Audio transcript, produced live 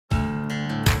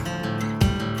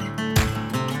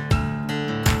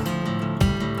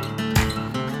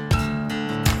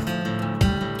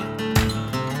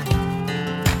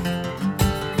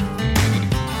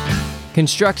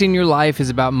Constructing your life is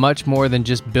about much more than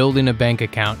just building a bank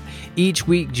account. Each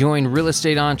week, join real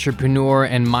estate entrepreneur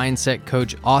and mindset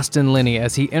coach Austin Linney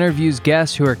as he interviews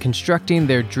guests who are constructing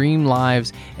their dream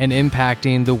lives and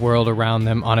impacting the world around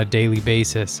them on a daily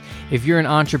basis. If you're an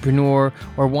entrepreneur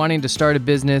or wanting to start a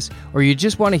business, or you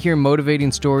just want to hear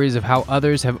motivating stories of how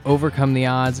others have overcome the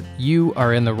odds, you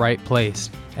are in the right place.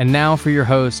 And now for your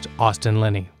host, Austin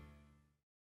Linney.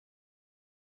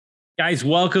 Guys,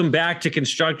 welcome back to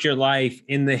Construct Your Life.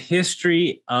 In the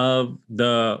history of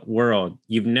the world,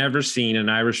 you've never seen an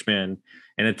Irishman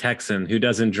and a Texan who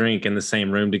doesn't drink in the same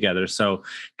room together. So,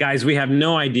 guys, we have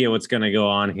no idea what's going to go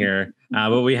on here,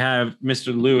 but we have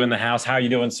Mr. Lou in the house. How are you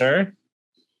doing, sir?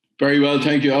 Very well.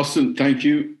 Thank you, Austin. Thank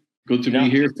you. Good to be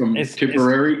here from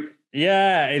Tipperary.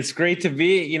 Yeah, it's great to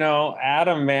be,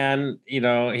 Adam, man,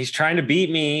 he's trying to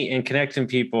beat me in connecting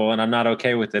people and I'm not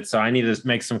okay with it. So I need to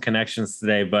make some connections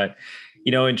today. But,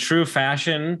 in true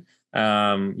fashion,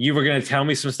 you were going to tell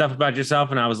me some stuff about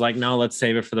yourself. And I was like, no, let's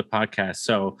save it for the podcast.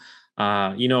 So,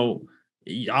 I'll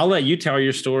let you tell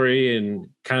your story and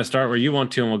kind of start where you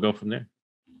want to, and we'll go from there.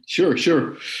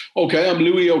 Sure. Okay, I'm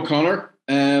Louis O'Connor.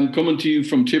 Coming to you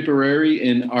from Tipperary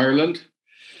in Ireland.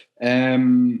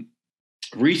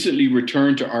 Recently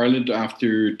returned to Ireland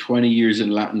after 20 years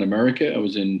in Latin America. I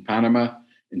was in Panama,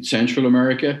 in Central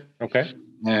America. Okay.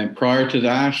 And prior to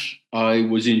that, I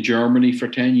was in Germany for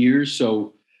 10 years.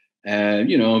 So, I've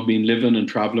been living and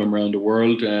traveling around the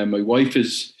world. My wife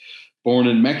is born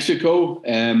in Mexico.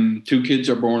 2 kids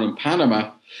are born in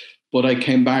Panama. But I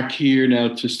came back here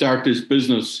now to start this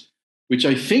business, which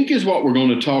I think is what we're going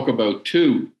to talk about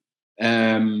too.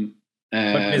 What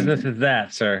business is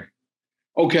that, sir?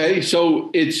 Okay, so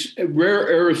it's rare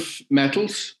earth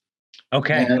metals.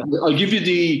 Okay. I'll give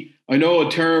you I know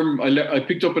a term, I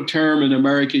picked up a term in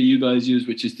America you guys use,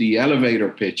 which is the elevator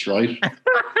pitch, right?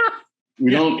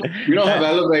 We don't have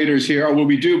elevators here, or well,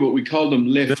 we do, but we call them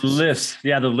lifts. The lifts.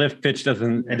 Yeah, the lift pitch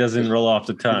doesn't roll off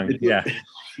the tongue. Yeah.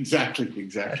 Exactly.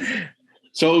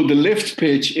 So the lift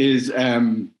pitch is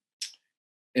owning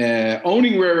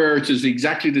rare earths is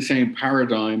exactly the same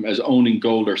paradigm as owning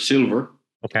gold or silver.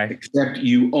 Okay. Except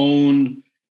you own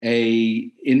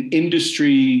an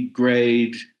industry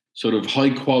grade, sort of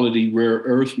high quality rare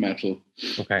earth metal.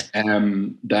 Okay.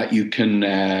 That you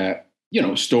can,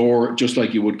 store just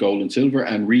like you would gold and silver,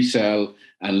 and resell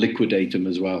and liquidate them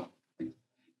as well.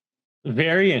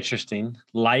 Very interesting.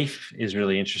 Life is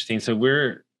really interesting. So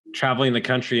we're traveling the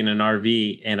country in an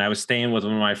RV, and I was staying with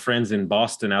one of my friends in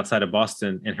Boston, outside of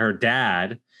Boston, and her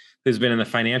dad, who's been in the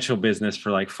financial business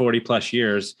for like 40 plus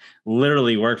years,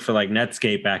 literally worked for like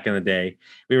Netscape back in the day.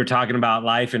 We were talking about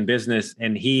life and business,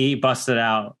 and he busted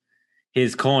out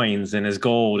his coins and his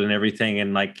gold and everything.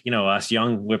 And like, us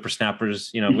young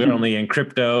whippersnappers, we're only in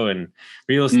crypto and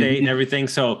real estate and everything.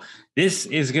 So this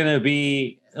is going to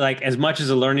be like as much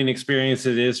as a learning experience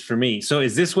it is for me. So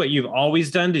is this what you've always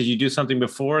done? Did you do something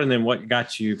before? And then what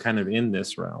got you kind of in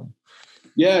this realm?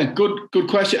 Yeah, good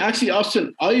question. Actually,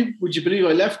 Austin, would you believe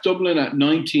I left Dublin at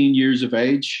 19 years of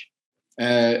age?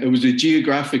 It was a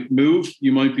geographic move.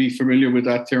 You might be familiar with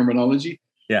that terminology.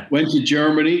 Yeah. Went to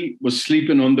Germany, was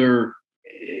sleeping under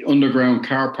underground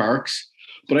car parks,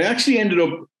 but I actually ended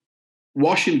up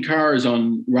washing cars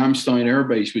on Ramstein Air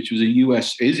Base, which was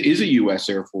is a US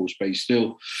Air Force base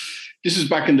still. This is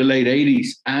back in the late 80s.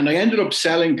 And I ended up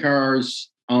selling cars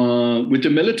with the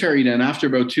military. Then after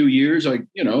about 2 years, I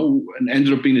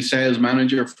ended up being a sales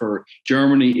manager for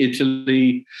Germany,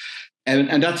 Italy,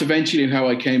 and that's eventually how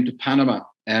I came to Panama.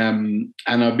 And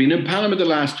I've been in Panama the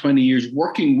last 20 years,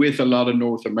 working with a lot of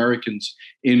North Americans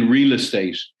in real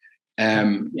estate.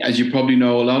 As you probably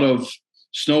know, a lot of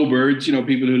snowbirds,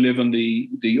 people who live in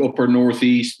the upper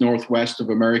northeast, northwest of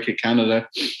America, Canada,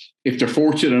 if they're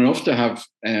fortunate enough to have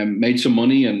made some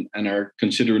money and are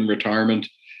considering retirement,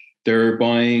 they're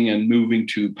buying and moving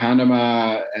to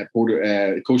Panama,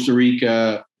 Costa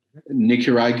Rica,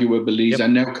 Nicaragua, Belize,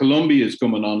 and now Colombia is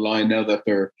coming online now that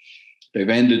they've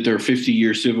ended their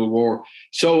 50-year civil war.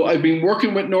 So I've been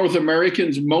working with North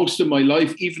Americans most of my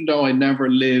life, even though I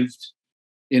never lived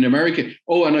in America.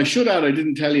 Oh, and I should add, I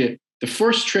didn't tell you, the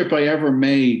first trip I ever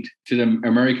made to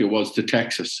America was to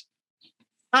Texas.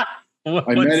 I met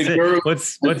a girl.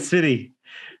 What city?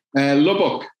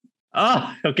 Lubbock.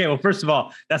 Oh, okay. Well, first of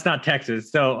all, that's not Texas,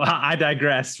 so I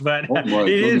digress. But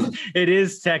it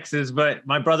is Texas. But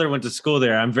my brother went to school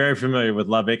there. I'm very familiar with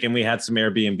Lubbock, and we had some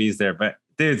Airbnbs there. But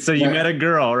dude, so you met a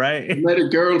girl, right? I met a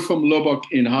girl from Lubbock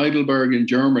in Heidelberg in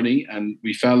Germany, and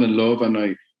we fell in love. And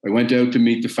I went out to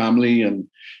meet the family and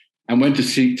went to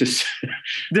see.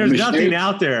 There's nothing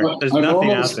out there. There's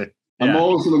nothing out there. I'm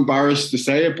always embarrassed to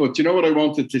say it, but you know what I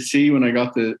wanted to see when I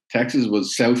got to Texas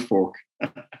was South Fork.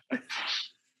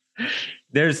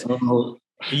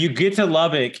 You get to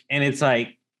Lubbock and it's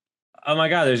like, oh my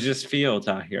God, there's just fields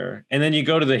out here. And then you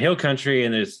go to the hill country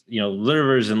and there's,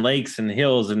 rivers and lakes and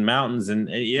hills and mountains. And,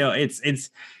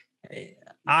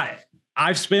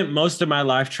 I've spent most of my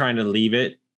life trying to leave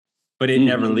it, but it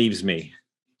never leaves me.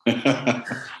 Buddy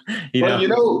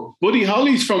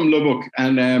Holly's from Lubbock,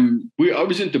 and I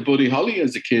was into Buddy Holly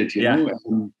as a kid, you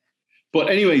know. But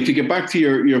anyway, to get back to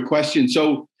your question,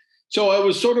 so I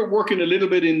was sort of working a little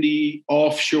bit in the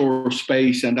offshore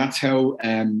space, and that's how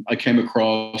I came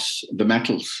across the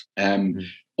metals.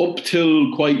 Up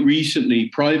till quite recently,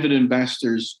 private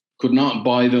investors could not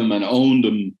buy them and own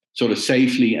them sort of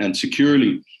safely and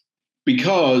securely,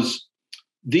 because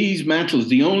these metals,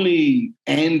 the only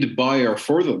end buyer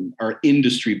for them are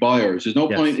industry buyers. There's no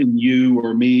point in you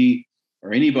or me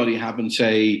or anybody having,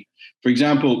 say, for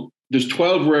example, there's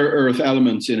 12 rare earth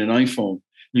elements in an iPhone.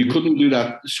 You couldn't do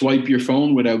that, swipe your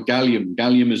phone without gallium.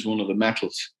 Gallium is one of the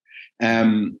metals.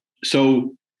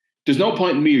 So there's no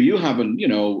point in me or you having,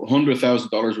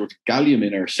 $100,000 worth of gallium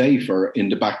in our safe or in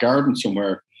the back garden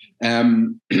somewhere.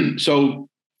 So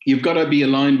you've got to be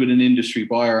aligned with an industry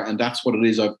buyer, and that's what it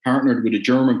is. I've partnered with a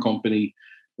German company,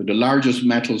 with the largest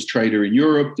metals trader in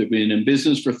Europe. They've been in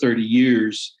business for 30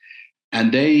 years,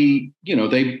 and they'll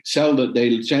sell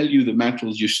you the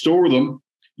metals. You store them,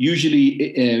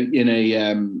 usually in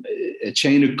a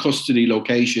chain of custody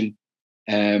location,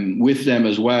 with them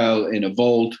as well in a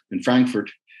vault in Frankfurt,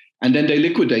 and then they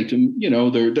liquidate them.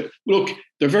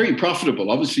 They're very profitable.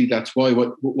 Obviously, that's why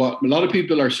what a lot of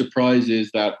people are surprised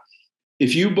is that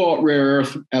if you bought rare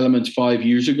earth elements 5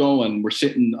 years ago and we're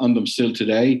sitting on them still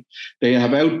today, they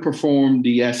have outperformed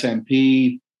the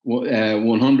S&P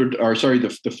 100, or sorry, the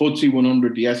FTSE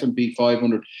 100, the S&P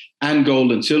 500, and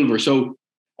gold and silver. So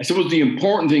I suppose the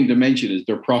important thing to mention is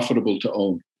they're profitable to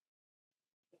own.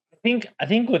 I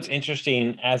think what's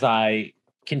interesting as I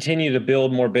continue to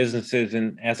build more businesses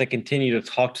and as I continue to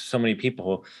talk to so many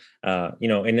people,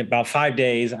 in about 5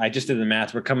 days, I just did the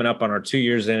math. We're coming up on our 2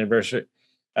 years anniversary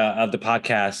of the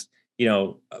podcast.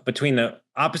 Between the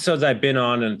episodes I've been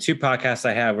on and 2 podcasts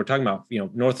I have, we're talking about,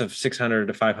 north of 600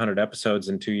 to 500 episodes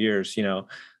in 2 years.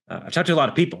 I've talked to a lot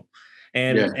of people,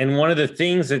 and one of the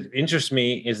things that interests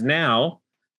me is now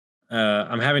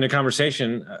I'm having a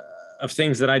conversation of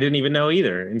things that I didn't even know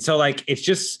either. And so it's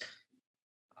just,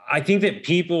 I think that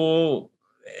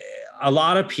a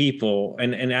lot of people,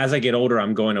 and as I get older,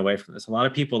 I'm going away from this. A lot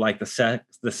of people like the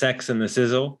sex and the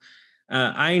sizzle.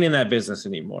 I ain't in that business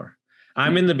anymore.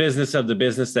 I'm in the business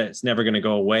that's never going to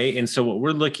go away. And so what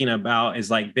we're looking about is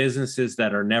businesses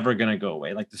that are never going to go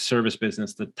away, like the service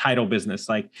business, the title business,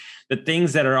 the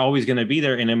things that are always going to be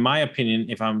there. And in my opinion,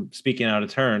 if I'm speaking out of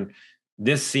turn,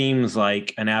 this seems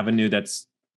like an avenue that's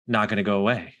not going to go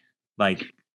away.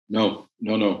 No.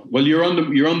 Well, you're on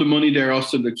the money there,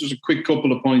 Austin. Just a quick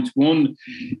couple of points. One,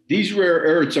 these rare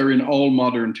earths are in all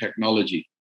modern technology,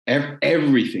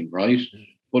 everything, right?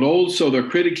 But also they're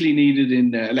critically needed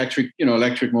in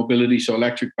electric mobility. So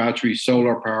electric batteries,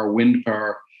 solar power, wind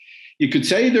power. You could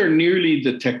say they're nearly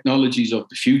the technologies of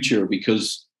the future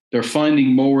because they're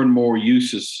finding more and more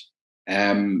uses.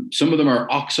 Some of them are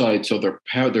oxide, so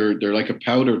they're like a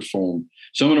powdered form.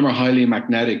 Some of them are highly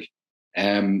magnetic,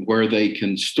 where they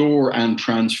can store and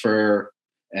transfer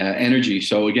energy.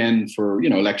 So again, for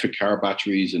electric car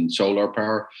batteries and solar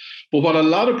power. But what a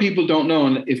lot of people don't know,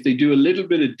 and if they do a little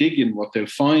bit of digging, what they'll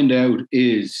find out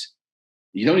is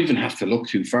you don't even have to look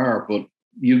too far, but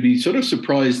you'll be sort of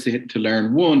surprised to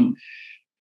learn. One,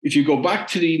 if you go back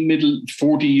to the middle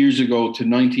 40 years ago to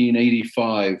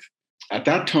 1985, at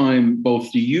that time,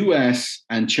 both the US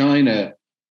and China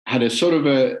had a sort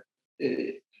of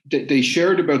they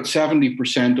shared about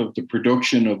 70% of the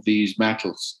production of these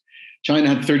metals. China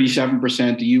had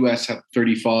 37%, the US had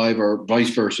 35%, or vice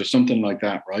versa, something like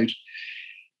that, right?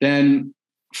 Then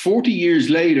 40 years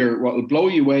later, what will blow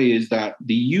you away is that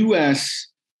the US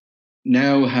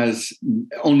now has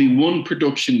only one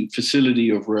production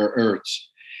facility of rare earths.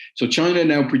 So China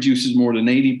now produces more than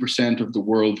 80% of the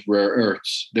world's rare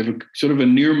earths. They have sort of a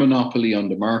near monopoly on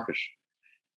the market.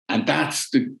 And that's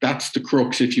the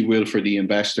crux, if you will, for the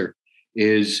investor,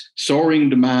 is soaring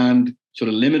demand, sort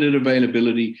of limited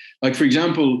availability. For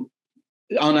example,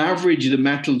 on average, the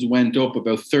metals went up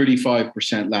about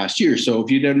 35% last year. So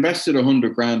if you'd invested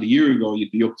 100 grand a year ago,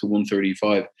 you'd be up to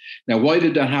 135. Now, why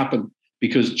did that happen?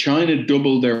 Because China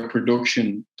doubled their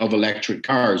production of electric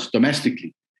cars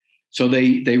domestically. So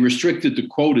they restricted the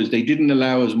quotas. They didn't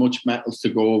allow as much metals to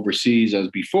go overseas as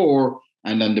before.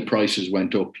 And then the prices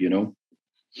went up,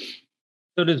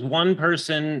 So does one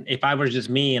person, if I was just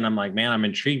me and I'm like, man, I'm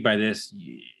intrigued by this,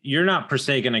 you're not per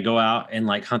se going to go out and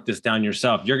like hunt this down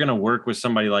yourself. You're going to work with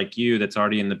somebody like you that's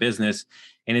already in the business.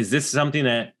 And is this something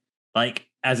that, like,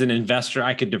 as an investor,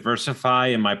 I could diversify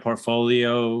in my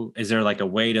portfolio? Is there like a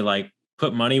way to like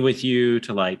put money with you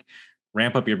to like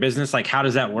ramp up your business? Like, how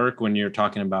does that work when you're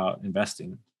talking about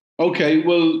investing? Okay,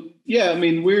 well, yeah, I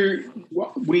mean,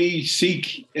 we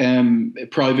seek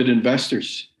private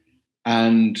investors,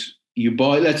 and you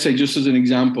buy. Let's say, just as an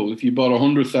example, if you bought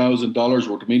 $100,000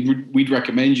 worth, I mean, we'd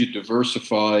recommend you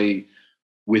diversify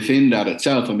within that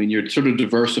itself. I mean, you're sort of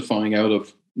diversifying out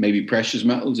of maybe precious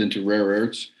metals into rare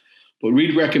earths, but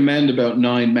we'd recommend about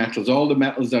 9 metals, all the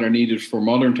metals that are needed for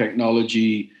modern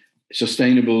technology,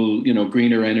 sustainable,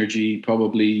 greener energy,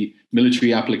 probably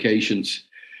military applications.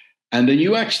 And then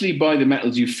you actually buy the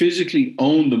metals, you physically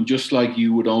own them just like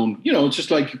you would own, it's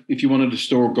just like if you wanted to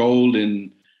store gold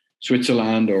in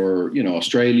Switzerland or,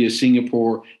 Australia,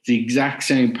 Singapore, it's the exact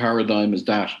same paradigm as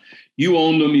that. You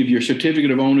own them, you have your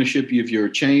certificate of ownership, you have your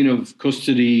chain of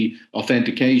custody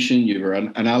authentication, you have your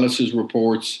analysis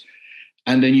reports,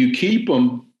 and then you keep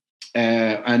them.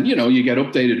 And you get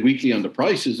updated weekly on the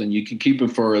prices, and you can keep them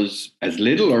for as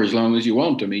little or as long as you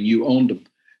want. I mean, you own them.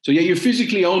 So yeah, you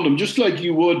physically own them, just like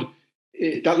you would.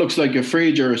 That looks like a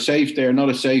fridge or a safe there, not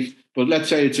a safe, but let's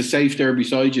say it's a safe there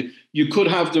beside you. You could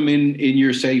have them in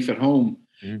your safe at home,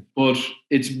 but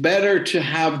it's better to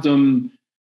have them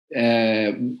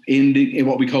in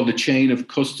what we call the chain of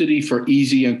custody for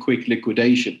easy and quick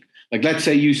liquidation. Like, let's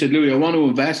say you said, Louis, I want to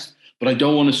invest, but I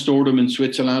don't want to store them in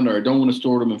Switzerland, or I don't want to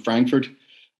store them in Frankfurt.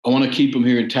 I want to keep them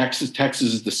here in Texas.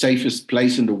 Texas is the safest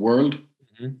place in the world,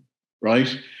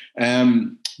 right?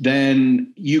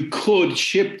 Then you could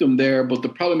ship them there, but the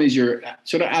problem is you're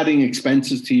sort of adding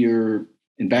expenses to your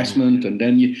investment, and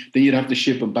then you'd have to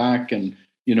ship them back, and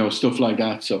stuff like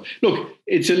that. So look,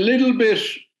 it's a little bit,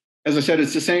 as I said,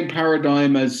 it's the same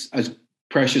paradigm as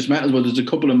precious metals, but there's a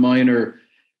couple of minor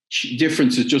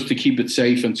differences just to keep it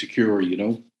safe and secure.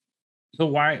 So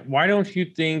why don't you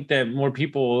think that more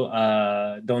people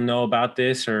don't know about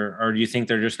this, or do you think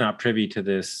they're just not privy to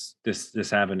this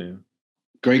avenue?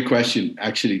 Great question.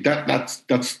 Actually, that's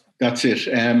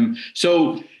it.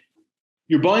 So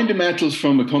you're buying the metals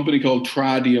from a company called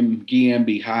Tradium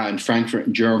GmbH in Frankfurt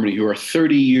in Germany, who are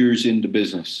 30 years in the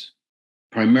business.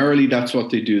 Primarily, that's what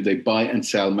they do. They buy and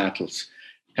sell metals.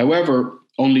 However,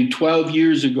 only 12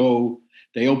 years ago,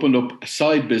 they opened up a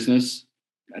side business.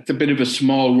 That's a bit of a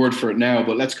small word for it now,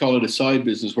 but let's call it a side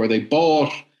business, where they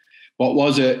bought what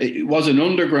was an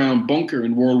underground bunker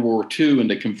in World War II, and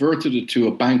they converted it to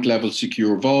a bank level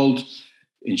secure vault,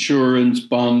 insurance,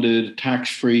 bonded,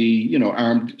 tax-free,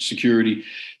 armed security.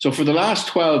 So for the last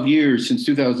 12 years, since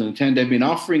 2010, they've been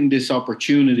offering this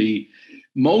opportunity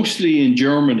mostly in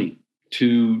Germany,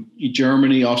 to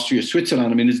Germany, Austria,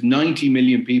 Switzerland. I mean, there's 90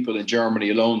 million people in Germany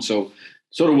alone. So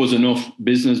sort of was enough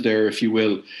business there, if you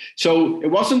will. So it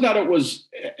wasn't that it was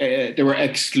they were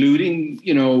excluding,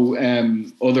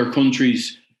 other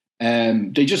countries.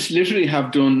 They just literally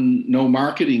have done no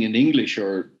marketing in English,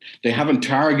 or they haven't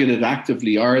targeted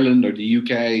actively Ireland or the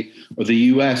UK or the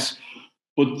US.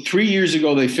 But 3 years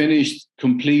ago, they finished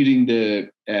completing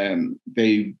their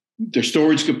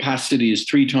storage capacity is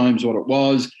 3 times what it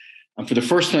was. And for the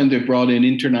first time, they've brought in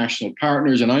international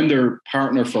partners, and I'm their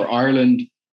partner for Ireland,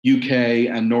 UK,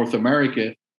 and North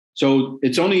America. So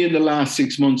it's only in the last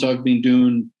 6 months I've been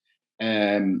doing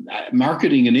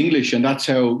marketing in English, and that's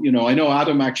how, I know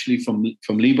Adam actually from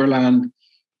Lieberland,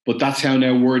 but that's how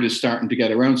now word is starting to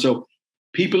get around. So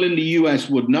people in the US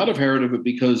would not have heard of it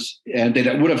because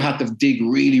they would have had to dig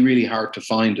really, really hard to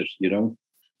find it,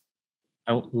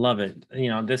 I love it.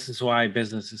 This is why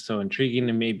business is so intriguing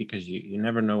to me, because you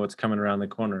never know what's coming around the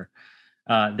corner.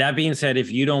 That being said,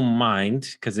 if you don't mind,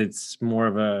 because it's more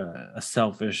of a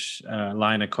selfish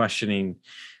line of questioning,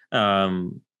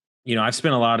 I've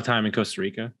spent a lot of time in Costa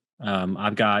Rica.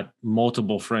 I've got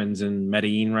multiple friends in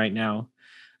Medellin right now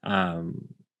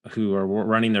who are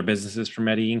running their businesses from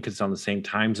Medellin, because it's on the same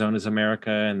time zone as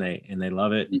America, and they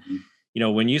love it. Mm-hmm.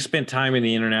 When you spent time in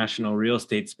the international real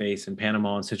estate space in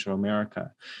Panama and Central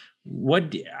America,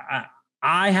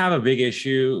 I have a big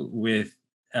issue with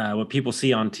what people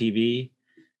see on TV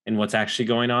and what's actually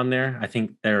going on there. I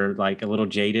think they're like a little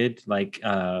jaded. Like,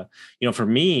 for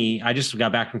me, I just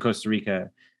got back from Costa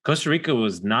Rica. Costa Rica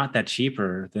was not that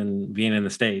cheaper than being in the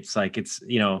States. Like, it's,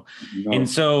 no. And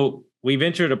so we've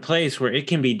entered a place where it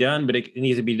can be done, but it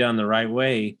needs to be done the right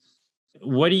way.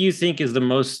 What do you think is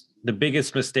the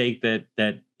biggest mistake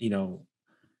that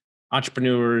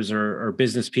entrepreneurs or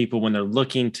business people, when they're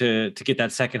looking to get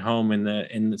that second home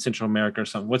in Central America or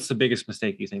something, what's the biggest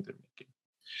mistake you think they're making?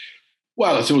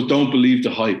 Well, I suppose don't believe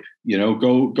the hype.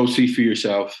 Go see for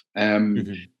yourself.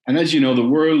 Mm-hmm. And as you know, the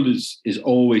world is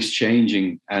always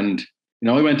changing. And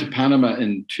I went to Panama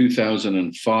in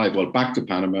 2005. Well, back to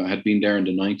Panama. I had been there in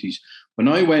the 90s. When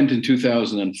I went in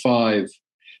 2005,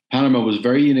 Panama was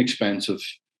very inexpensive,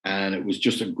 and it was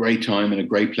just a great time and a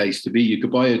great place to be. You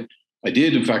could buy it. I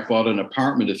did, in fact, bought an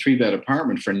apartment, a 3-bed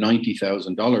apartment, for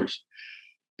 $90,000.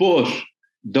 But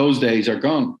those days are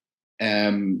gone.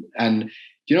 And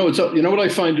it's what I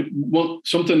find.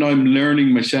 Something I'm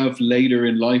learning myself later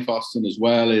in life, Austin, as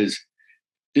well, is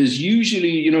there's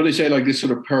usually, they say like this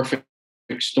sort of perfect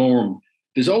storm.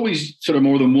 There's always sort of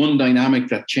more than one dynamic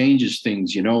that changes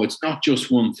things. It's not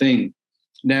just one thing.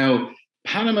 Now,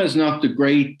 Panama is not the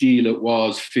great deal it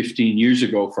was 15 years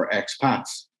ago for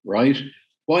expats, right?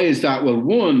 Why is that? Well,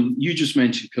 one, you just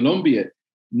mentioned Colombia.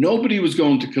 Nobody was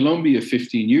going to Colombia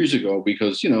 15 years ago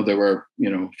because, there were,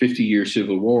 50-year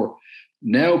civil war.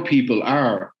 Now people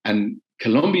are, and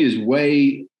Colombia is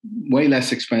way, way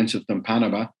less expensive than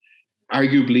Panama,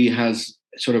 arguably has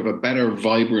sort of a better,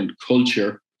 vibrant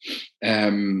culture.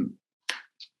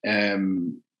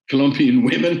 Colombian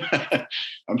women,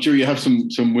 I'm sure you have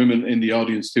some women in the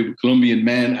audience too, but Colombian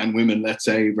men and women, let's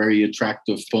say, very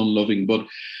attractive, fun-loving.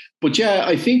 But yeah,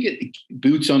 I think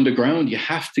boots on the ground, you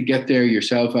have to get there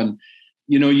yourself. And,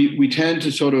 we tend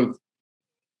to sort of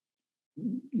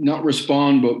not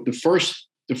respond, but the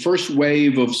first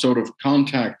wave of sort of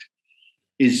contact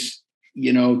is,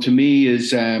 to me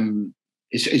is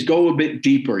go a bit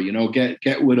deeper,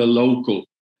 get with a local.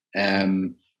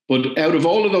 But out of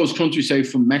all of those countries, say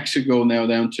from Mexico now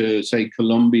down to, say,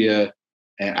 Colombia,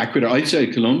 Ecuador, I'd say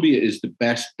Colombia is the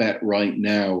best bet right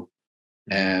now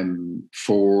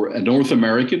for a North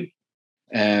American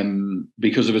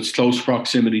because of its close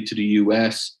proximity to the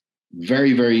US.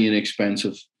 Very, very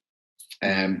inexpensive.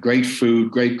 Great food,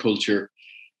 great culture.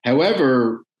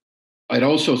 However, I'd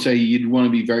also say you'd want to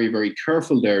be very, very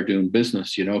careful there doing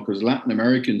business, because Latin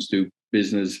Americans do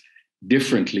business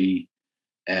differently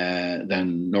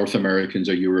than North Americans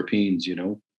or Europeans,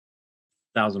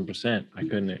 1,000%. I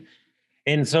couldn't.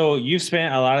 And so you've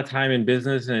spent a lot of time in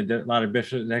business and a lot of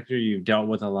business sector. You've dealt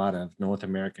with a lot of North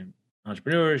American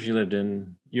entrepreneurs. You lived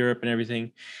in Europe and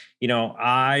everything.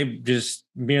 I'm just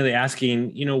merely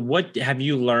asking, what have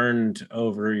you learned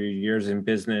over your years in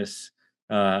business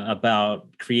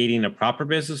about creating a proper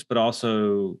business, but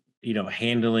also,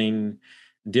 handling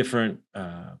different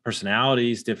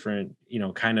personalities, different,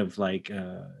 kind of like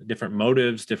different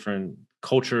motives, different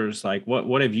cultures. Like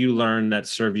what have you learned that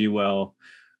served you well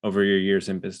over your years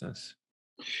in business?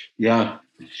 Yeah.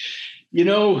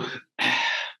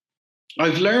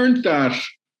 I've learned that,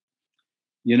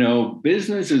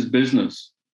 business is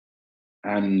business.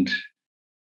 And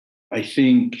I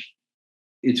think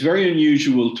it's very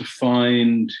unusual to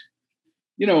find,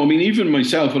 even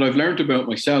myself, what I've learned about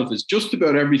myself is just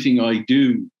about everything I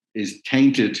do is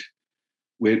tainted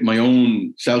with my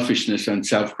own selfishness and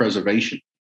self-preservation.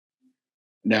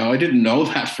 Now, I didn't know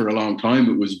that for a long time.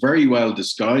 It was very well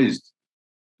disguised,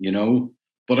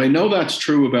 but I know that's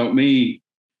true about me.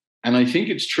 And I think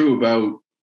it's true about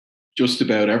just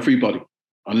about everybody,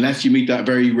 unless you meet that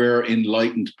very rare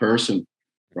enlightened person,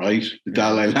 right? The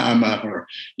Dalai Lama or,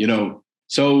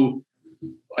 So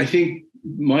I think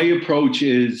my approach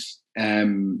is, I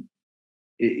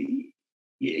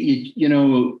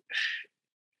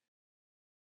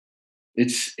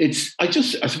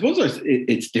suppose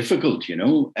it's difficult,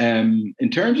 in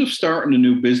terms of starting a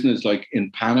new business, like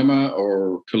in Panama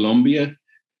or Colombia.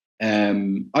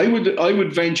 I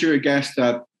would venture a guess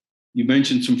that you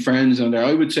mentioned some friends on there.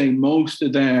 I would say most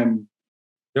of them,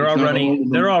 they're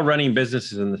all running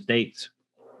businesses in the States.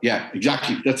 Yeah,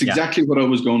 exactly. That's exactly what I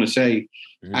was going to say.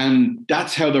 Mm-hmm. And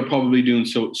that's how they're probably doing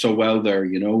so well there,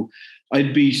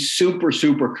 I'd be super,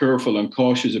 super careful and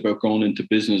cautious about going into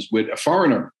business with a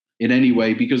foreigner in any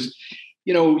way, because,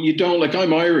 you don't, like,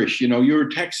 I'm Irish, you're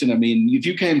Texan. I mean, if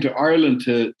you came to Ireland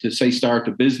to say start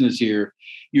a business here,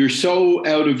 you're so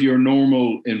out of your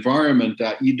normal environment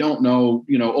that you don't know,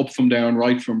 up from down,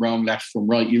 right from wrong, left from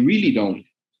right. You really don't,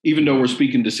 even though we're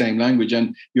speaking the same language,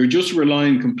 and you're just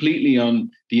relying completely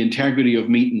on the integrity of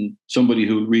meeting somebody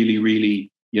who really, really,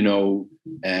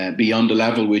 be on the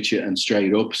level with you and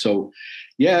straight up. So,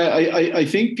 yeah, I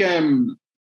think,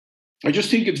 I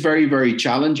just think it's very, very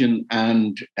challenging,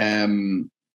 and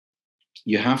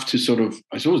you have to sort of,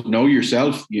 I suppose, know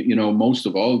yourself, most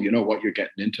of all, what you're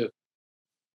getting into.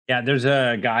 Yeah, there's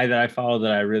a guy that I follow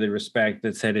that I really respect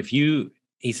that said, he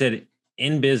said,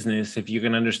 in business, if you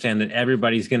can understand that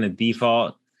everybody's going to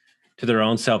default to their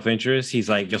own self-interest, he's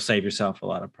like, you'll save yourself a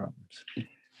lot of problems.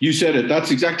 You said it.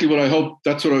 That's exactly what I hope.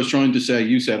 That's what I was trying to say.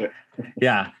 You said it.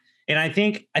 Yeah. And I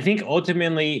think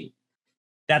ultimately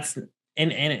that's,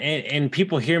 and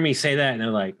people hear me say that and they're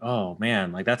like, oh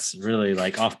man, like that's really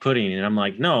like off-putting. And I'm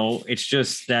like, no, it's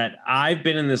just that I've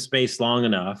been in this space long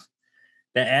enough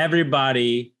that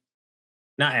everybody,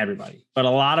 not everybody, but a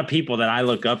lot of people that I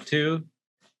look up to,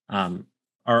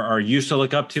 or used to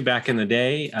look up to back in the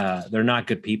day, they're not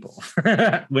good people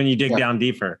when you dig down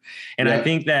deeper. And I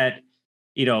think that,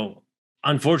 you know,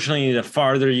 unfortunately, the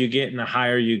farther you get and the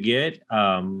higher you get,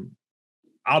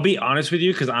 I'll be honest with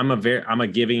you, because I'm a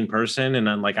giving person, and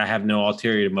I'm like, I have no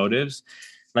ulterior motives.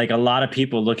 Like a lot of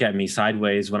people look at me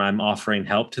sideways when I'm offering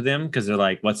help to them because they're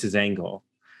like, what's his angle?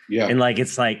 Yeah. And like,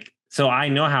 it's like, so I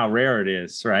know how rare it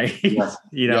is, right? Yeah.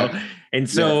 You know, and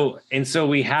so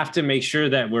we have to make sure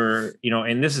that we're, you know,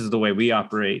 and this is the way we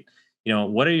operate. You know,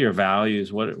 what are your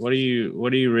values? What do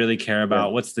you really care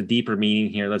about? What's the deeper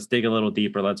meaning here? Let's dig a little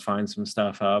deeper. Let's find some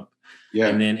stuff up. Yeah.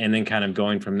 And then kind of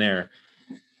going from there.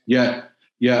 Yeah.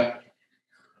 Yeah.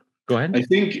 Go ahead. I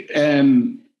think,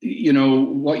 you know,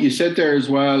 what you said there as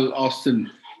well,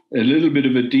 Austin, a little bit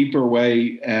of a deeper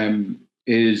way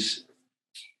is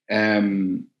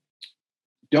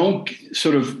don't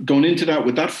sort of going into that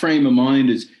with that frame of mind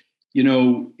is, you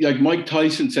know, like Mike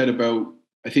Tyson said about,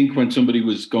 I think when somebody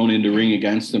was going in the ring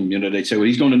against him, you know, they'd say, well,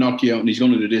 he's going to knock you out and he's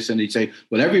going to do this. And he'd say,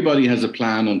 well, everybody has a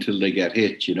plan until they get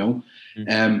hit, you know.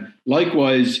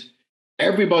 Likewise,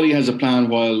 everybody has a plan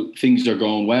while things are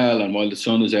going well and while the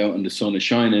sun is out and the sun is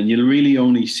shining. You'll really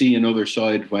only see another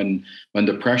side when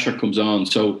the pressure comes on.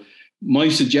 So my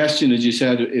suggestion, as you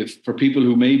said, if for people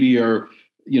who maybe are,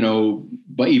 you know,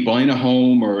 buying a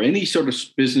home or any sort of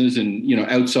business and, you know,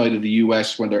 outside of the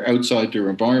US, when they're outside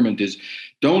their environment, is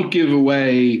don't give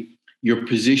away your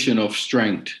position of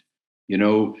strength, you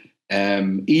know.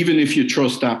 Even if you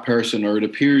trust that person or it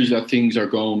appears that things are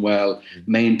going well,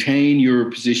 maintain your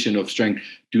position of strength.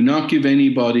 Do not give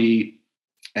anybody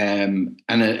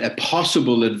a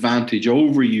possible advantage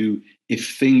over you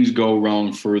if things go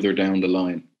wrong further down the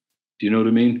line. Do you know what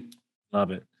I mean?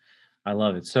 Love it. I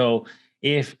love it. So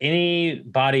if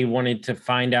anybody wanted to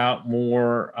find out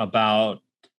more about,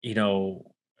 you know,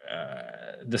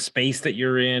 the space that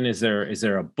you're in, is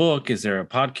there a book, is there a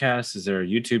podcast, is there a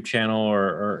YouTube channel,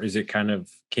 or is it kind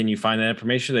of, can you find that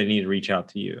information? They need to reach out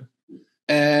to you.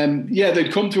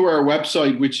 They'd come to our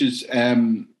website, which is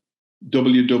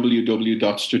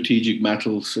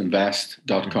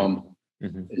www.strategicmetalsinvest.com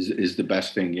is the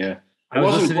best thing. Yeah. Go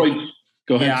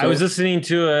ahead. Yeah, I was listening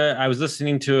to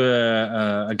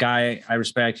a guy I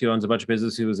respect who owns a bunch of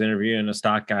business, who was interviewing a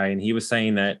stock guy, and he was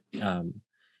saying that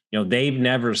you know, they've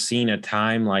never seen a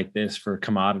time like this for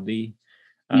commodity,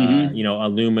 you know,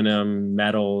 aluminum,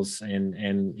 metals,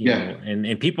 and you know,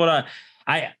 and people.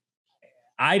 I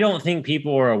don't think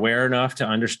people are aware enough to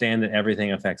understand that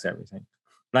everything affects everything.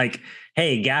 Like,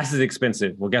 hey, gas is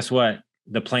expensive. Well, guess what?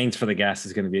 The planes for the gas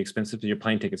is going to be expensive. So your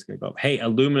plane ticket's going to go up. Hey,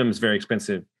 aluminum is very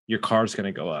expensive. Your car's going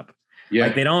to go up. Yeah.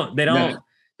 Like they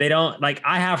don't, like,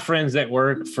 I have friends that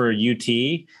work for UT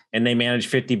and they manage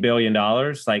 $50 billion.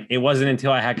 Like, it wasn't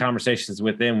until I had conversations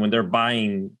with them when they're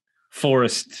buying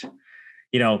forest,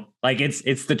 you know, like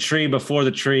it's the tree before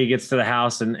the tree gets to the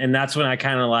house. And that's when I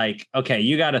kind of like, okay,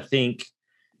 you got to think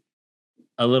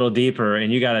a little deeper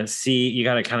and you got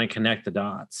to kind of connect the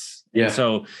dots. Yeah. And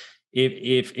so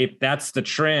if that's the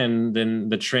trend, then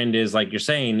the trend is, like you're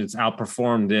saying, it's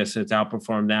outperformed this, it's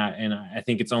outperformed that. And I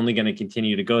think it's only going to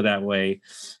continue to go that way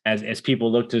as people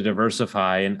look to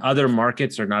diversify, and other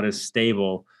markets are not as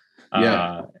stable.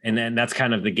 And then that's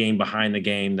kind of the game behind the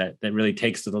game that really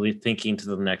takes the thinking to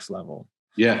the next level.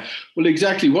 Yeah, well,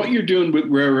 exactly. What you're doing with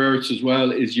rare earths as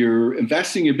well is you're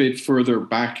investing a bit further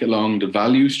back along the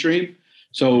value stream.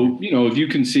 So, you know, if you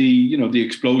can see, you know, the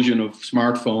explosion of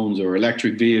smartphones or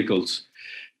electric vehicles,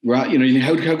 right? You know,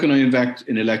 how can I invest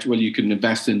in electric? Well, you can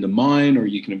invest in the mine, or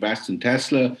you can invest in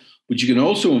Tesla, but you can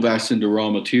also invest in the raw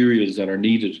materials that are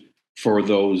needed for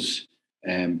those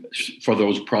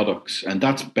products. And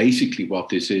that's basically what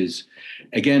this is.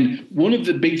 Again, one of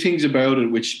the big things about it,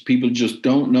 which people just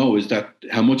don't know, is that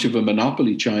how much of a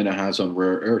monopoly China has on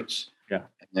rare earths.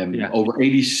 Over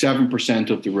 87%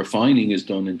 of the refining is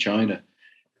done in China.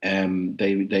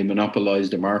 They monopolize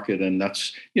the market, and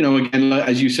that's, you know, again,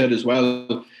 as you said as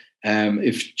well,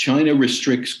 if China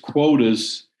restricts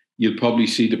quotas, you'll probably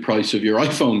see the price of your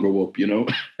iPhone go up, you know.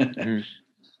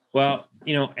 Well,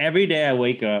 you know, every day I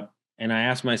wake up and I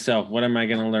ask myself, what am I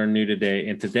going to learn new today?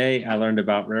 And today I learned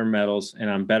about rare metals,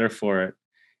 and I'm better for it.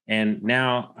 And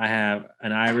now I have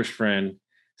an Irish friend.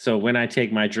 So when I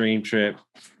take my dream trip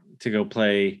to go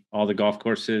play all the golf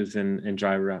courses and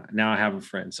drive around, now I have a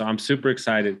friend. So I'm super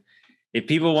excited. if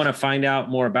people want to find out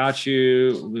more about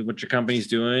you, what your company's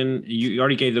doing, you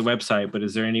already gave the website, but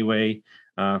is there any way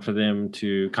for them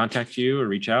to contact you or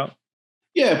reach out?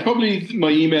 Yeah, probably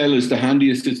my email is the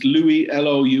handiest. It's Louis,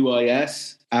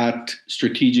 Louis, at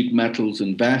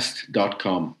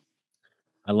strategicmetalsinvest.com.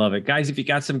 I love it. Guys, if you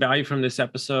got some value from this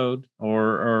episode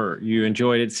or you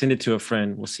enjoyed it, send it to a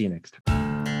friend. We'll see you next time.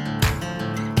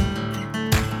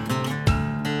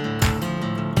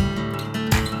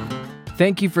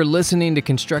 Thank you for listening to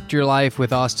Construct Your Life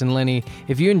with Austin Linney.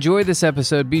 If you enjoyed this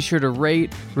episode, be sure to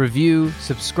rate, review,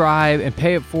 subscribe, and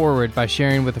pay it forward by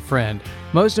sharing with a friend.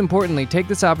 Most importantly, take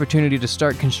this opportunity to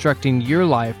start constructing your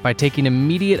life by taking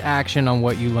immediate action on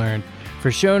what you learned.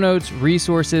 For show notes,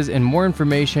 resources, and more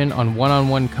information on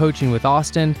one-on-one coaching with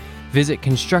Austin, visit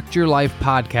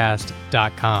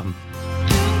constructyourlifepodcast.com.